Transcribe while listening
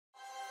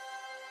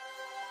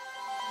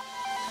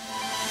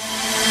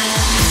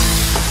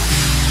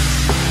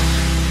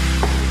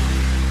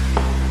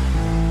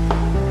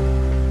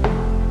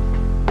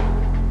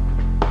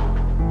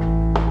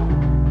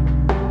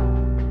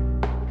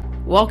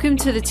Welcome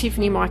to the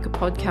Tiffany Mika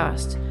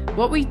podcast.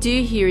 What we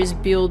do here is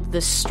build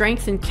the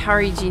strength and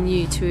courage in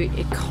you to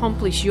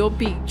accomplish your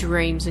big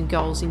dreams and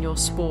goals in your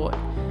sport.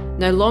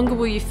 No longer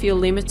will you feel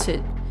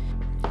limited.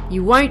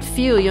 You won't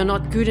feel you're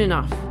not good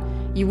enough.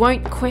 You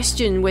won't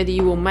question whether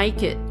you will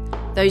make it.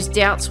 Those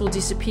doubts will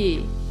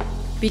disappear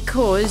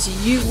because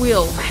you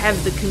will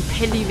have the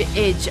competitive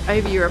edge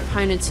over your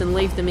opponents and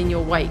leave them in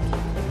your wake.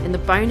 And the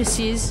bonus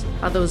is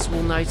others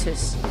will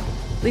notice.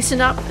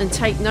 Listen up and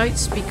take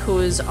notes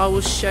because I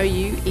will show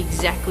you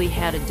exactly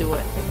how to do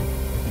it.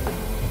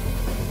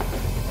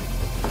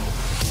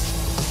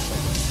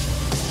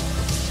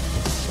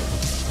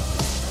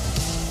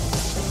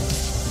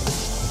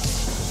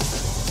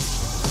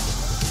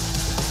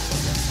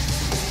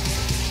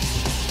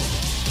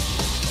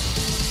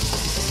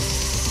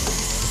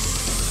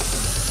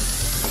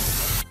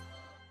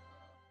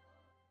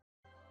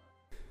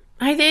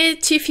 Hey there,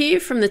 Tiff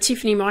here from the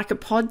Tiffany Mika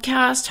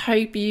podcast.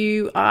 Hope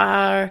you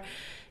are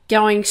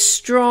going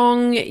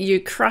strong, you're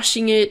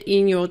crushing it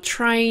in your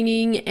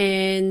training,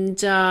 and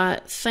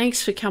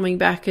thanks for coming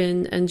back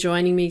and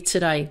joining me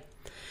today.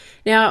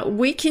 Now,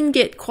 we can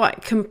get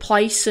quite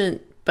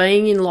complacent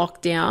being in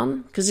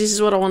lockdown, because this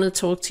is what I want to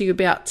talk to you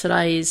about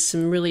today, is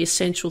some really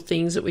essential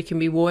things that we can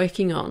be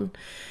working on.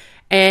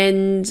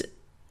 And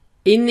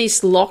in this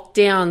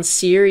lockdown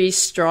series,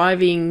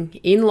 Striving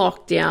in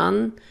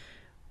Lockdown,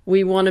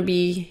 we want to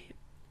be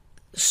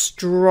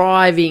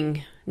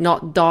striving,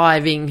 not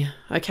diving,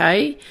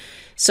 okay?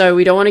 So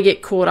we don't want to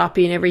get caught up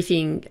in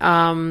everything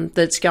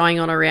that's going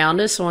on around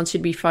us. I want you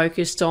to be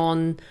focused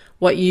on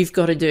what you've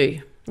got to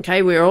do,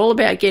 okay? We're all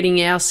about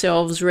getting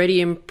ourselves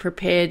ready and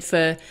prepared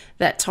for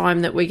that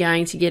time that we're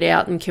going to get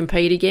out and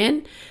compete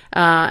again.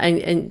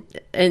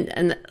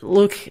 And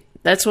look,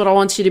 that's what I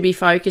want you to be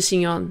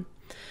focusing on.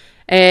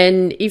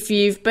 And if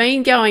you've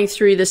been going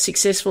through the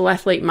Successful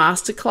Athlete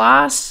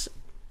Masterclass,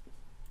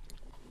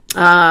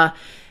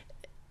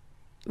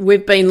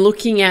 we've been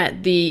looking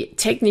at the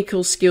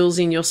technical skills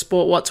in your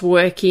sport, what's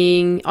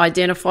working,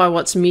 identify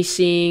what's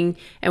missing,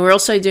 and we're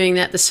also doing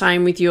that the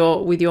same with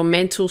your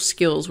mental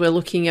skills. We're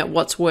looking at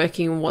what's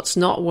working and what's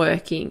not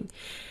working.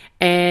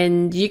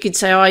 And you could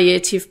say, oh yeah,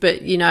 Tiff,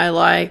 but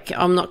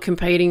I'm not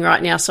competing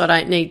right now, so I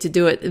don't need to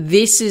do it.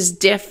 This is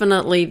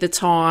definitely the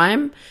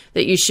time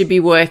that you should be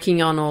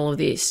working on all of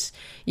this.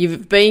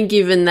 You've been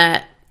given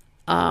that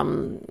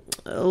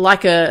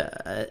like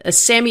a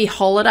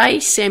semi-holiday,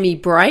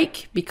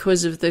 semi-break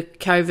because of the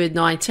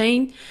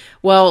COVID-19.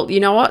 Well, you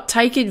know what?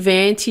 Take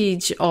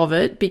advantage of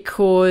it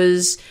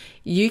because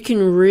you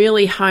can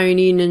really hone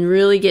in and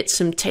really get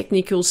some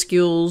technical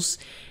skills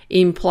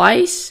in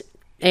place.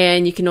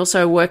 And you can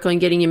also work on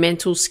getting your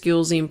mental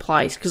skills in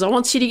place because I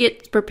want you to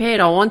get prepared.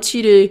 I want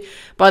you to,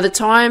 by the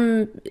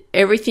time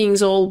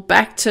everything's all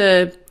back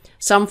to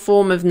some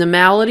form of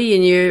normality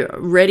and you're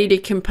ready to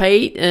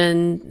compete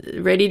and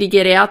ready to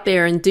get out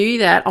there and do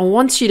that, I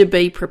want you to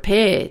be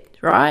prepared,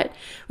 right?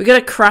 We've got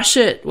to crush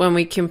it when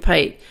we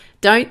compete.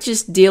 Don't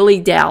just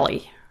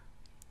dilly-dally.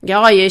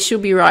 Go, oh yeah, she'll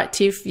be right,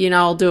 Tiff.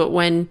 I'll do it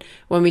when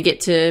we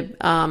get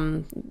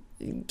to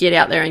get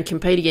out there and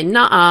compete again.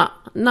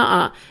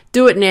 Nuh-uh.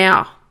 Do it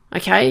now,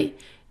 okay?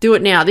 Do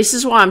it now. This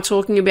is why I'm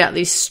talking about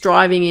this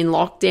Striving in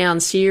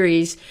Lockdown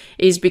series,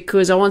 is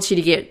because I want you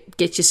to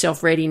get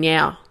yourself ready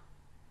now.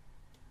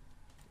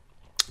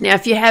 Now,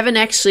 if you haven't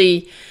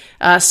actually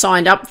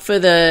signed up for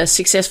the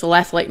Successful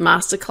Athlete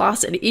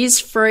Masterclass, it is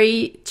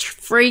free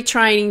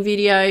training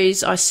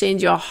videos. I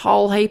send you a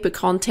whole heap of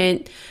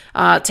content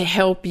to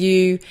help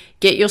you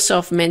get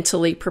yourself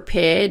mentally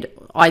prepared,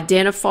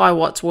 identify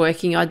what's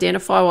working,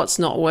 identify what's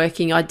not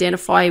working,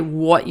 identify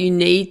what you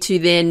need to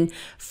then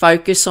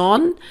focus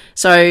on.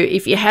 So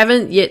if you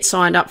haven't yet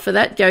signed up for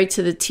that, go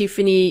to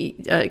Tiffany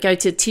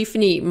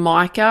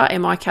Mika,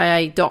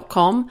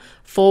 mika.com/Sam.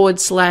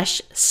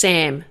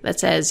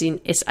 That's as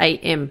in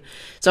SAM.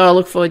 So I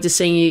look forward to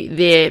seeing you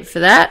there for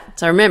that.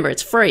 So remember,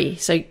 it's free.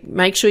 So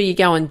make sure you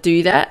go and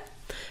do that.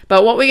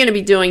 But what we're going to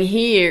be doing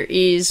here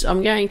is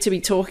I'm going to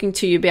be talking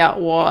to you about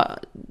why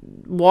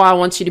I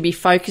want you to be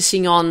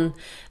focusing on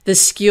the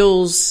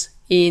skills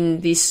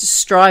in this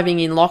Striving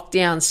in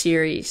Lockdown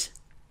series.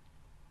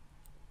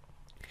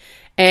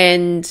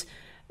 And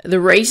the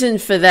reason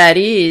for that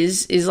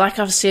is like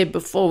I've said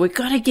before, we've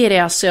got to get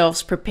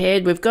ourselves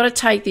prepared. We've got to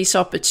take this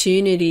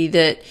opportunity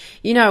that,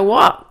 you know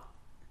what,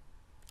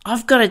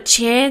 I've got a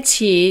chance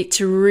here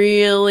to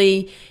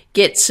really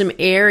get some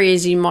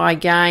areas in my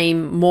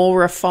game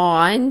more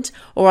refined,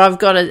 or I've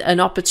got an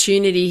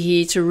opportunity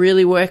here to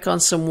really work on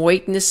some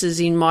weaknesses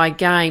in my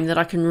game that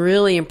I can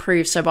really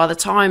improve. So by the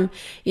time,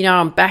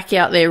 I'm back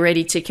out there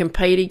ready to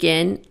compete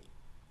again,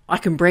 I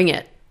can bring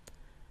it,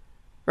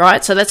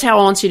 right? So that's how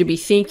I want you to be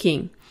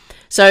thinking.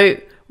 So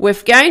we're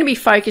going to be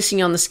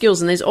focusing on the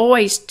skills, and there's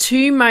always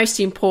two most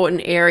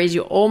important areas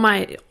you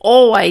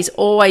always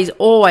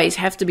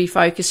have to be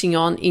focusing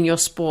on in your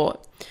sport.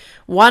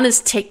 One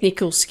is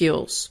technical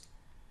skills.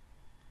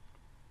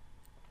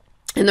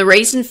 And the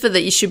reason for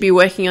that you should be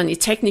working on your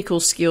technical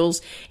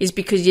skills is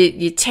because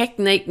your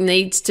technique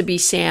needs to be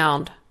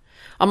sound.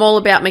 I'm all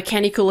about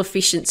mechanical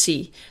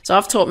efficiency. So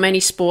I've taught many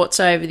sports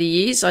over the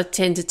years. I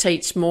tend to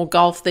teach more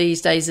golf these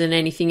days than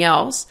anything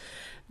else.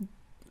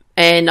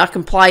 And I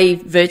can play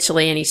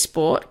virtually any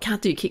sport.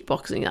 Can't do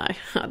kickboxing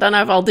though. I don't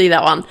know if I'll do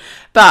that one.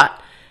 But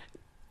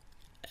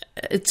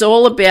it's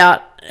all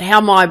about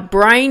how my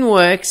brain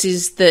works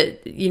is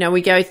that,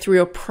 we go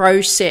through a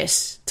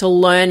process to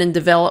learn and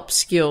develop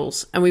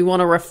skills. And we want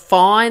to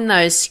refine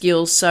those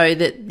skills so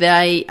that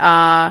they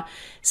are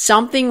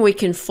something we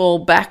can fall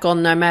back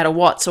on no matter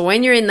what. So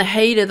when you're in the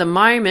heat of the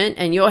moment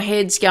and your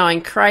head's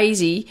going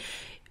crazy,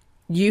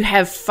 you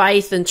have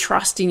faith and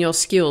trust in your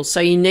skills. So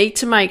you need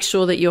to make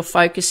sure that you're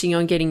focusing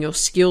on getting your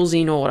skills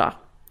in order.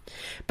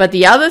 But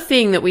the other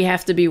thing that we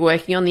have to be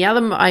working on, the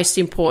other most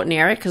important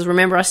area, because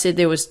remember I said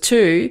there was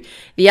two,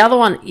 the other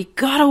one, you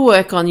got to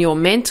work on your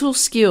mental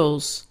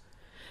skills.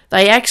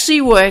 They actually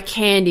work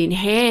hand in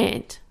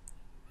hand.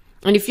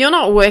 And if you're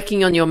not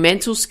working on your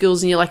mental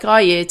skills and you're like, oh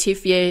yeah,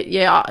 Tiff,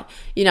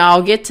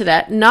 I'll get to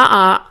that.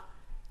 Nuh-uh,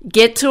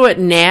 get to it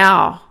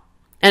now.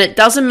 And it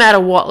doesn't matter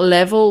what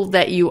level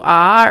that you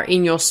are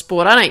in your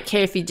sport. I don't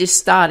care if you're just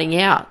starting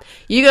out.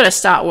 You got to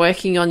start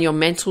working on your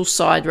mental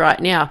side right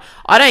now.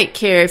 I don't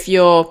care if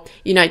you're,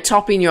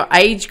 top in your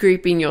age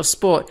group in your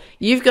sport.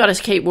 You've got to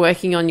keep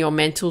working on your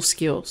mental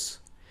skills.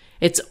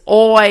 You're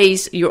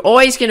always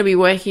going to be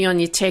working on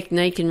your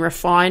technique and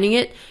refining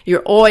it.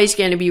 You're always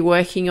going to be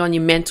working on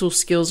your mental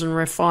skills and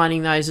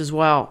refining those as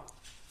well.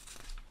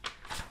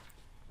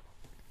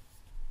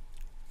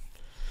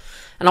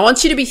 And I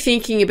want you to be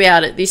thinking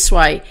about it this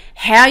way.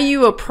 How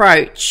you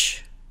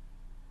approach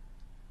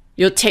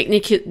your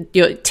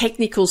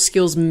technical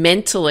skills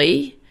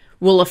mentally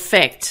will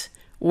affect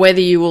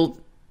whether you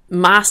will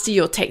master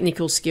your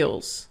technical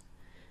skills.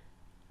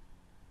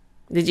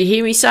 Did you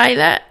hear me say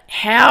that?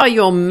 How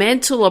your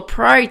mental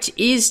approach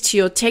is to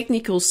your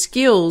technical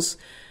skills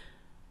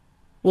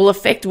will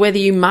affect whether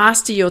you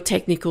master your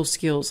technical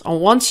skills. I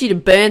want you to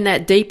burn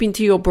that deep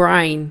into your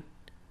brain.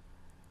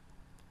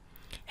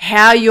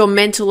 How your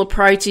mental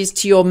approach is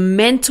to your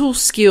mental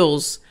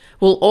skills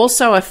will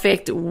also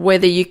affect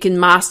whether you can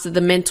master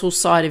the mental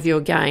side of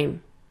your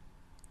game.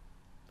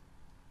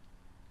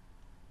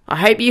 I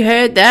hope you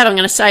heard that. I'm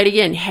going to say it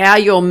again. How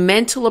your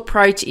mental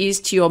approach is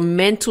to your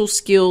mental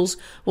skills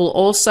will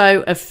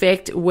also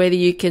affect whether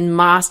you can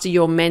master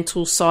your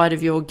mental side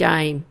of your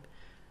game.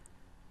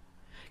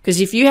 Because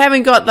if you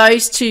haven't got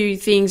those two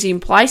things in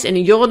place and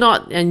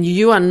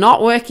you are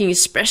not working,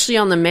 especially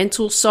on the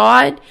mental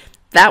side,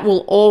 that will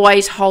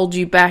always hold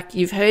you back.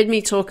 You've heard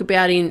me talk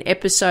about in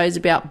episodes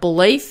about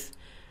belief.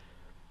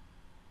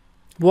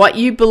 What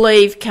you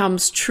believe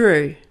comes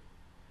true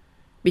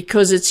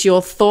because it's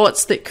your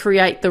thoughts that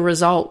create the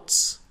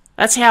results.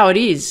 That's how it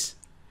is.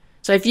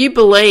 So if you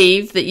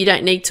believe that you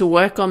don't need to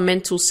work on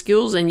mental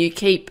skills and you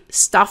keep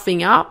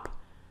stuffing up,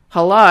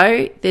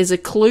 hello, there's a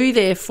clue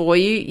there for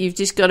you. You've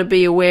just got to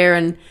be aware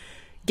and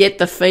get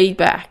the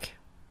feedback.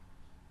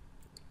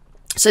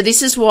 So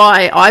this is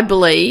why I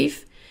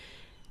believe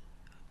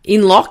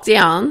in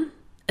lockdown,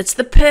 it's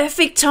the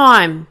perfect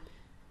time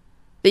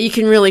that you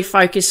can really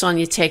focus on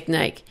your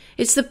technique.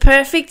 It's the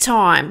perfect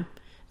time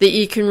that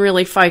you can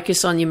really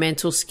focus on your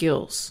mental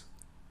skills.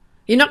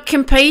 You're not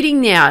competing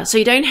now, so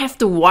you don't have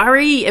to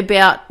worry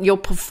about your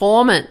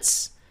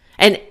performance.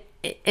 And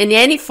in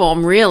any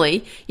form,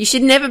 really, you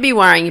should never be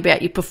worrying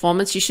about your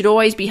performance. You should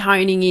always be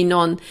honing in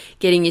on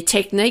getting your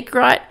technique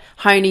right,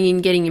 honing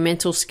in getting your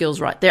mental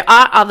skills right. There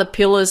are other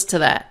pillars to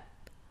that.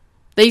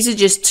 These are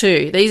just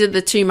two. These are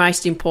the two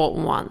most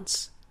important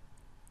ones.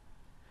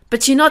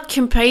 But you're not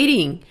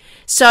competing.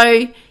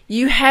 So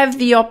you have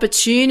the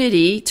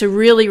opportunity to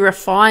really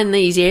refine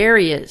these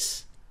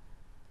areas.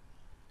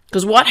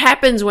 Because what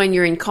happens when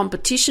you're in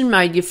competition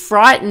mode, you're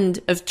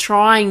frightened of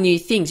trying new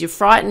things. You're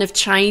frightened of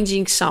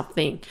changing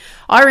something.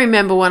 I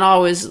remember when I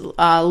was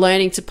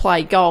learning to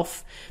play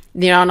golf,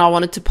 and I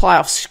wanted to play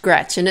off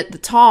scratch. And at the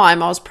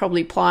time, I was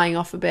probably playing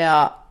off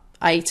about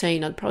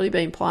 18. I'd probably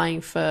been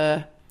playing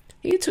for...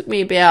 I think it took me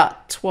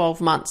about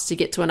 12 months to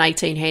get to an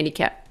 18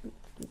 handicap,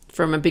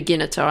 from a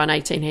beginner to an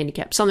 18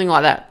 handicap, something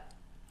like that.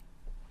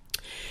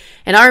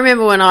 And I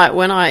remember when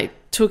I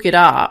took it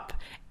up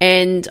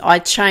and I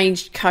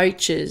changed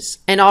coaches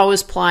and I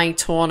was playing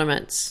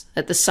tournaments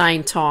at the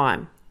same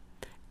time.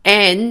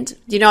 And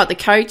you know what the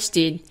coach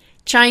did?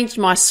 Changed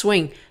my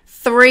swing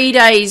 3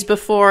 days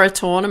before a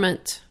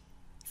tournament.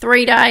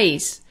 3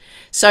 days.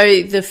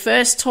 So the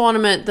first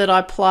tournament that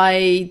I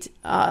played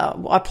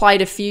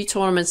a few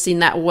tournaments in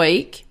that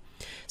week.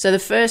 So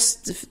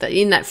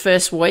in that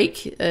first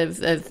week of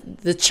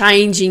the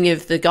changing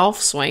of the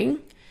golf swing,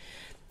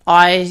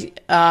 I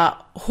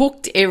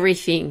hooked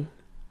everything.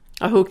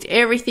 I hooked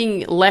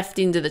everything left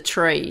into the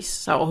trees.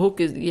 So a hook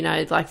is,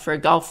 like for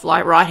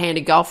a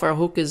right-handed golfer, a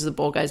hook is the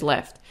ball goes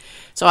left.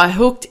 So I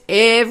hooked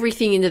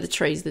everything into the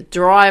trees, the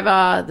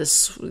driver,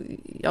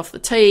 off the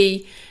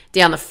tee,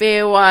 down the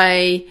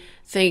fairway.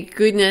 Thank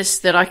goodness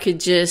that I could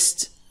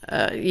just,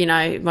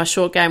 my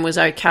short game was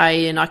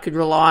okay and I could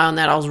rely on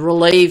that. I was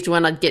relieved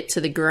when I'd get to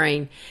the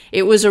green.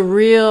 It was a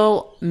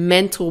real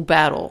mental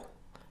battle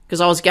because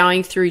I was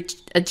going through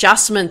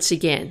adjustments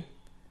again.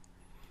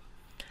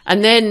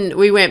 And then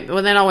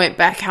I went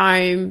back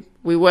home.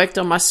 We worked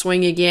on my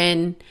swing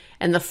again.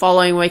 And the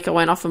following week I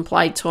went off and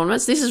played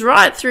tournaments. This is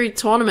right through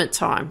tournament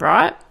time,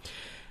 right?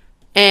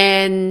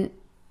 And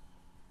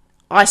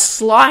I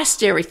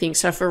sliced everything.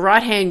 So for a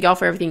right-hand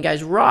golfer, everything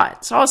goes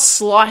right. So I was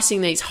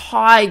slicing these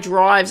high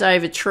drives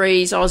over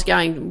trees. I was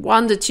going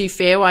 1 to 2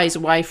 fairways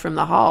away from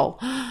the hole.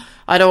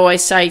 I'd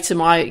always say to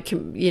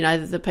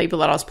the people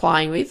that I was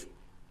playing with,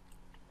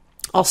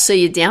 I'll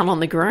see you down on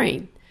the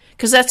green.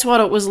 Because that's what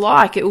it was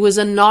like. It was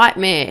a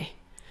nightmare.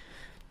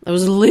 I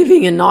was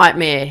living a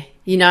nightmare,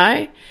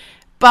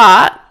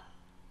 But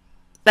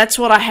that's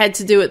what I had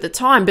to do at the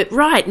time. But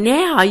right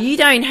now, you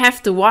don't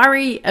have to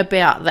worry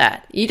about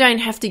that. You don't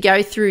have to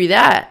go through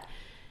that.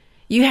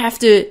 You have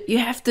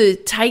to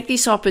take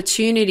this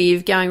opportunity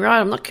of going, right,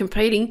 I'm not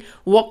competing.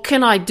 What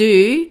can I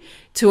do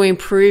to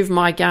improve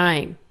my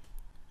game?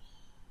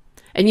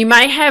 And you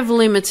may have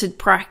limited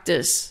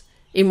practice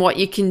in what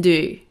you can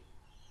do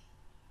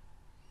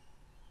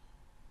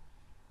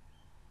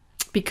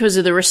because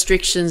of the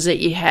restrictions that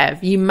you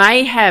have. You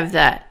may have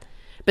that,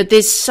 but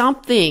there's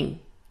something,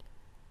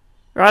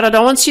 right? I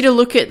don't want you to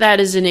look at that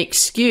as an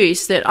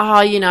excuse that,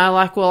 I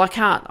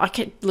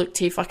can't, look,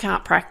 Tiff, I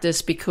can't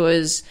practice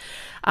because,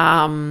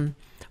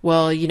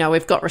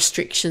 we've got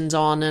restrictions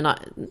on.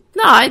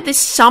 No, there's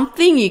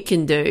something you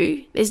can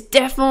do. There's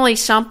definitely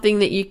something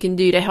that you can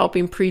do to help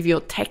improve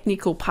your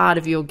technical part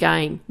of your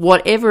game,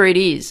 whatever it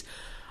is.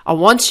 I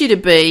want you to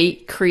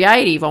be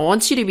creative. I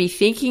want you to be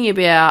thinking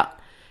about,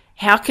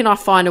 how can I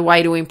find a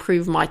way to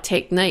improve my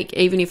technique,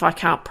 even if I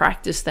can't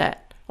practice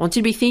that? I want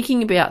you to be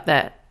thinking about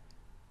that.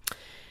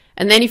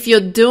 And then if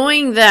you're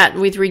doing that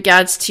with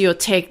regards to your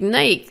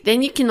technique,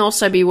 then you can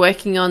also be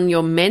working on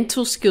your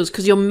mental skills,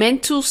 because your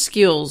mental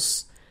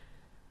skills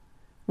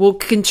will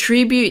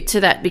contribute to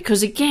that,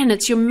 because again,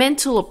 it's your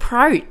mental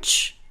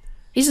approach,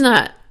 isn't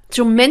it? It's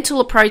your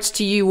mental approach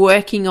to you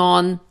working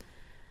on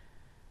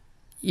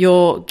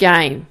your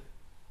game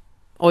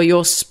or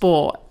your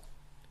sport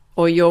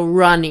or your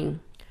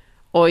running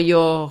or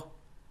your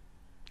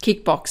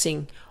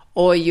kickboxing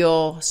or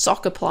your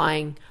soccer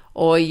playing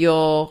or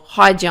your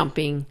high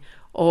jumping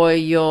or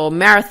your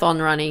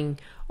marathon running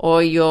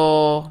or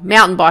your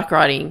mountain bike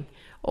riding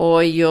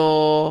or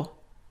your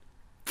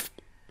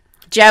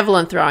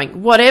javelin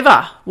throwing,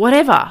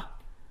 whatever.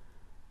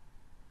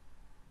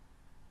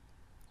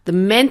 The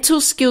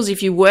mental skills,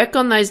 if you work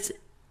on those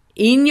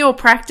in your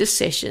practice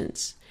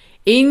sessions,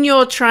 in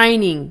your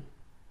training,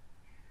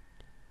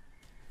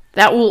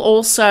 that will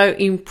also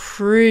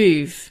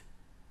improve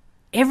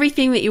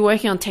everything that you're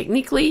working on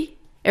technically,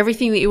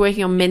 everything that you're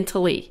working on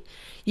mentally.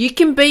 You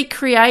can be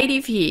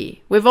creative here.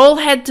 We've all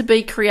had to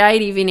be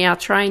creative in our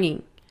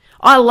training.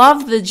 I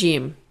love the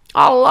gym.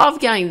 I love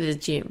going to the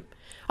gym.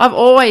 I've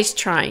always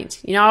trained.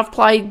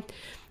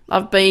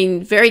 I've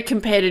been very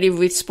competitive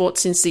with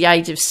sports since the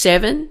age of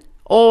 7.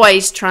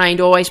 Always trained,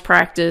 always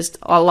practiced.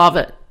 I love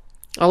it.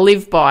 I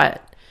live by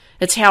it.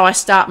 It's how I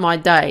start my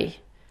day.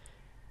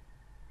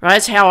 Right?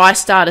 It's how I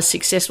start a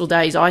successful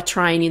day. Is I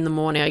train in the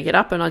morning. I get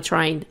up and I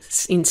train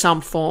in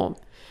some form.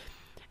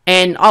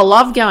 And I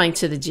love going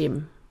to the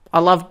gym. I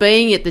love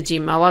being at the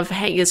gym. I love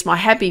hanging. It's my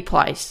happy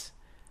place.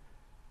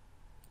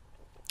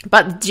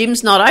 But the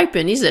gym's not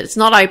open, is it? It's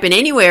not open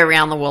anywhere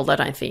around the world, I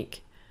don't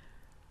think.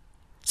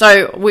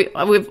 So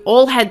we've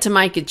all had to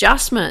make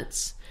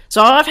adjustments.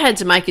 So I've had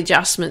to make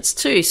adjustments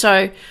too.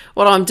 So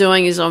what I'm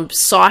doing is I'm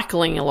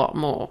cycling a lot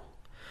more.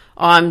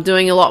 I'm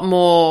doing a lot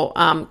more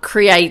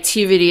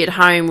creativity at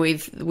home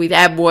with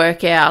ab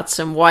workouts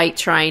and weight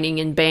training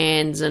and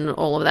bands and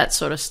all of that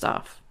sort of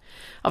stuff.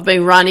 I've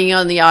been running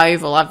on the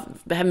oval. I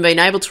haven't been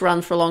able to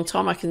run for a long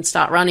time. I can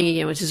start running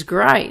again, which is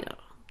great.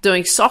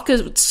 Doing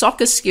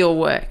soccer skill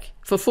work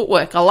for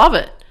footwork. I love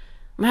it.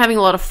 I'm having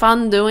a lot of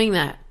fun doing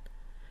that.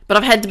 But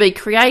I've had to be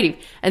creative.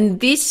 And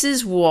this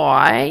is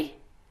why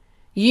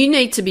you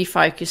need to be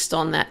focused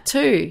on that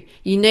too.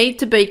 You need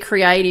to be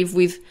creative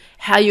with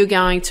how you're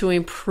going to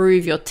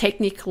improve your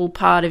technical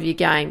part of your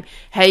game,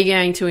 how you're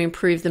going to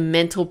improve the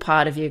mental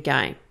part of your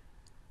game.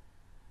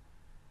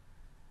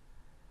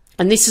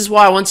 And this is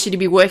why I want you to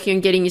be working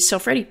on getting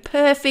yourself ready.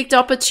 Perfect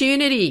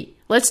opportunity.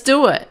 Let's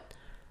do it.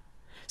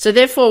 So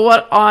therefore,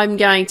 what I'm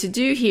going to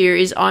do here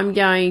is I'm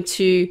going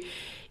to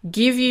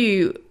give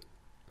you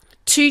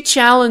 2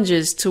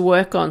 challenges to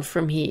work on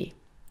from here.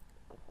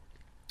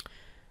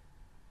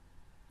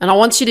 And I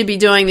want you to be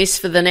doing this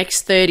for the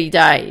next 30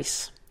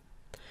 days.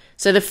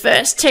 So the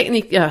first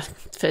challenge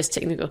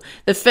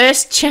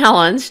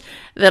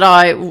that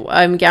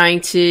I'm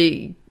going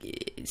to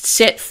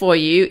set for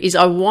you is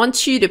I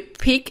want you to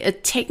pick a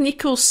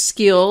technical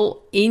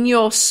skill in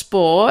your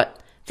sport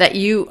that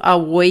you are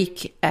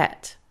weak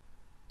at.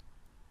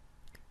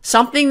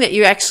 Something that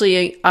you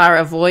actually are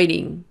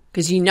avoiding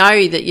because you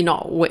know that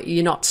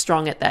you're not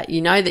strong at that.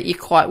 You know that you're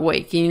quite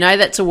weak. You know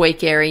that's a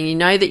weak area and you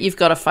know that you've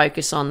got to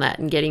focus on that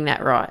and getting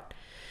that right.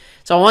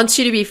 So I want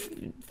you to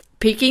be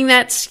picking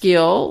that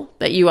skill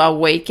that you are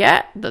weak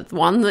at, the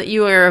one that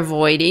you are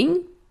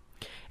avoiding,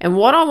 And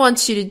what I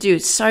want you to do,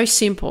 it's so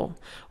simple.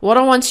 What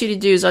I want you to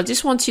do is I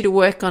just want you to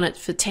work on it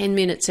for 10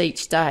 minutes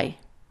each day.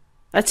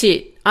 That's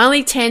it.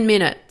 Only 10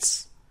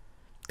 minutes.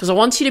 Because I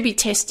want you to be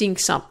testing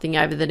something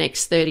over the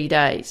next 30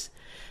 days.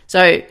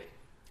 So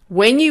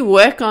when you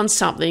work on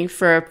something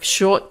for a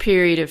short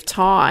period of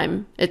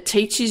time, it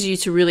teaches you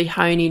to really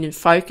hone in and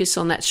focus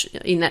on that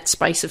in that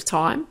space of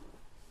time.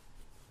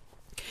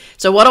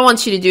 So what I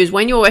want you to do is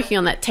when you're working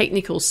on that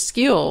technical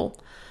skill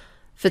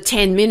for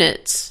 10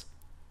 minutes,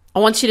 I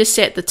want you to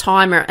set the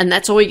timer, and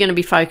that's all you're going to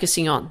be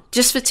focusing on,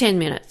 just for 10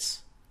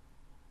 minutes.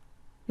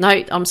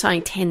 No, I'm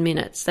saying 10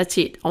 minutes. That's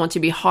it. I want you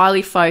to be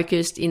highly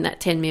focused in that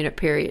 10-minute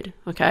period,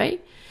 okay?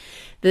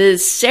 The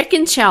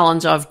second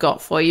challenge I've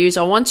got for you is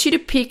I want you to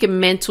pick a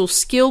mental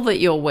skill that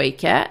you're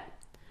weak at.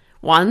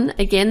 One,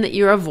 again, that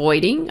you're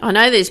avoiding. I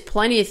know there's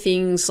plenty of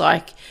things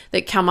like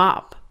that come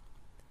up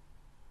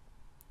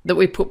that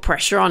we put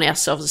pressure on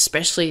ourselves,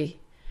 especially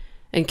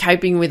in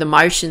coping with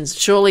emotions.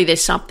 Surely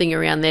there's something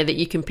around there that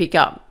you can pick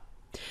up.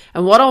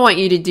 And what I want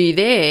you to do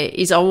there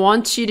is I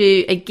want you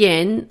to,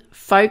 again,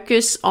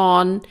 focus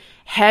on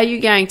how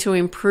you're going to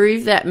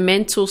improve that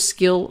mental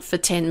skill for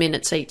 10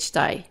 minutes each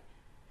day.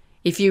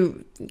 If you're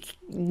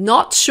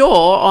not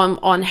sure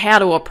on how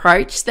to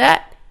approach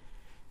that,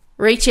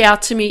 reach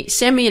out to me.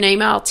 Send me an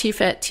email,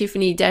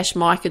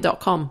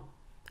 tiff@tiffany-mika.com.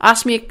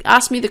 Ask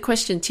me the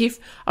question, Tiff,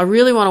 I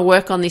really want to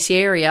work on this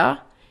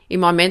area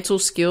in my mental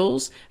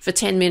skills for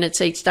 10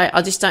 minutes each day.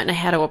 I just don't know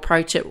how to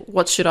approach it.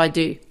 What should I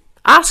do?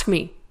 Ask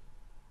me.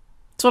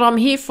 That's what I'm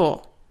here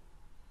for.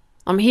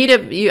 I'm here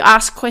to you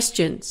ask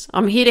questions.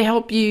 I'm here to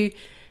help you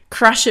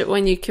crush it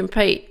when you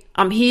compete.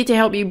 I'm here to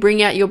help you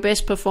bring out your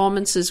best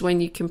performances when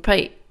you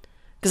compete,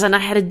 because I know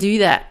how to do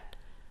that.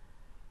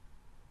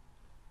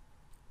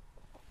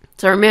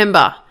 So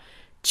remember,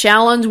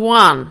 challenge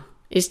 1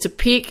 is to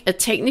pick a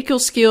technical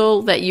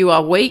skill that you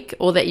are weak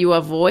or that you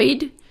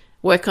avoid.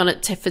 Work on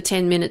it for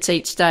 10 minutes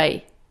each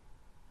day.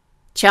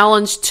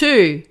 Challenge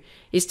 2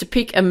 is to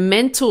pick a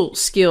mental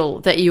skill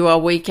that you are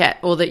weak at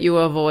or that you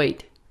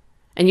avoid.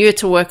 And you have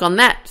to work on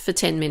that for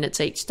 10 minutes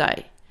each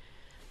day.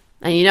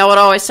 And you know what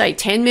I always say,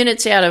 10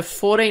 minutes out of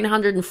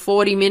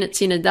 1,440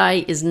 minutes in a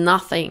day is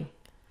nothing.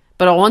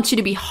 But I want you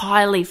to be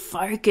highly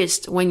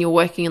focused when you're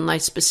working on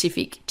those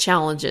specific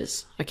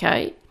challenges,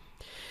 okay?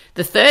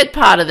 The third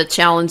part of the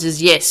challenge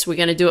is, yes, we're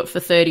going to do it for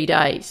 30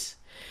 days.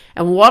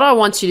 And what I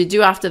want you to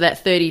do after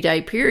that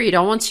 30-day period,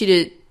 I want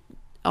you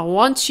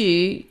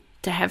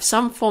to have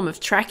some form of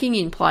tracking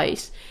in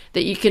place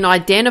that you can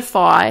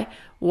identify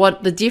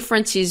what the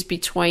difference is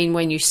between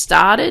when you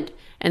started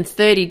and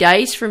 30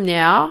 days from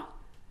now,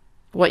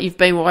 what you've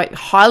been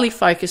highly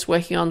focused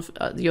working on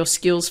your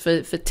skills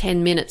for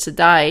 10 minutes a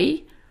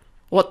day,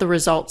 what the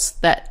results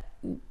that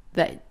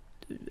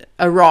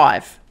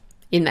arrive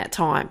in that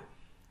time.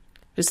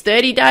 Because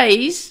 30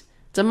 days,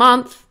 it's a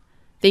month,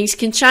 things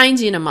can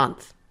change in a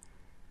month.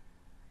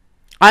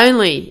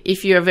 Only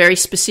if you're very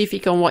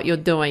specific on what you're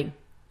doing,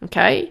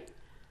 okay?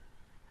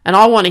 And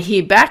I want to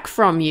hear back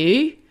from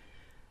you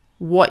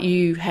what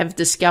you have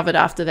discovered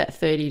after that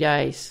 30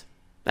 days.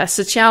 That's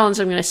the challenge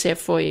I'm going to set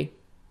for you.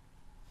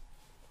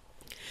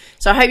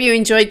 So I hope you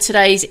enjoyed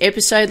today's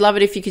episode. Love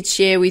it if you could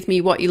share with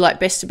me what you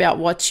like best about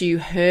what you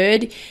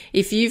heard.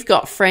 If you've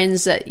got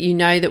friends that you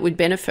know that would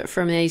benefit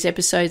from these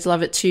episodes,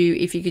 love it too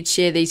if you could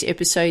share these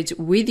episodes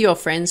with your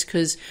friends,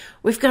 because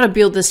we've got to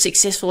build the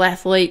successful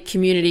athlete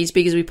community as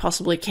big as we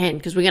possibly can,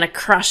 because we're going to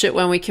crush it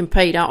when we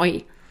compete, aren't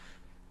we?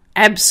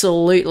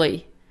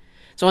 Absolutely.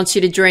 So I want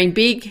you to dream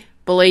big,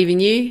 believe in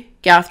you,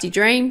 go after your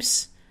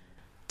dreams.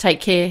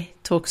 Take care.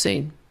 Talk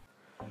soon.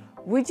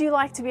 Would you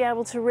like to be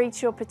able to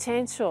reach your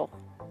potential?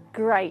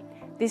 Great.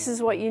 This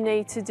is what you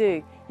need to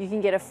do. You can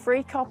get a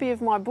free copy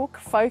of my book,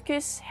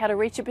 Focus, How to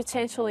Reach Your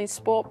Potential in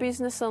Sport,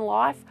 Business and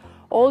Life.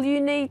 All you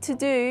need to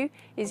do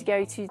is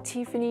go to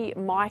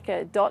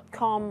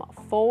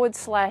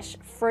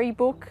tiffanyMika.com/free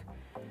book.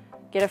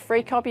 Get a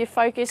free copy of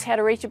Focus, How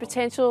to Reach Your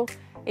Potential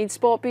in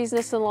Sport,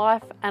 Business and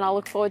Life, and I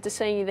look forward to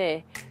seeing you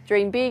there.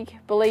 Dream big,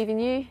 believe in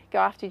you, go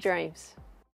after your dreams.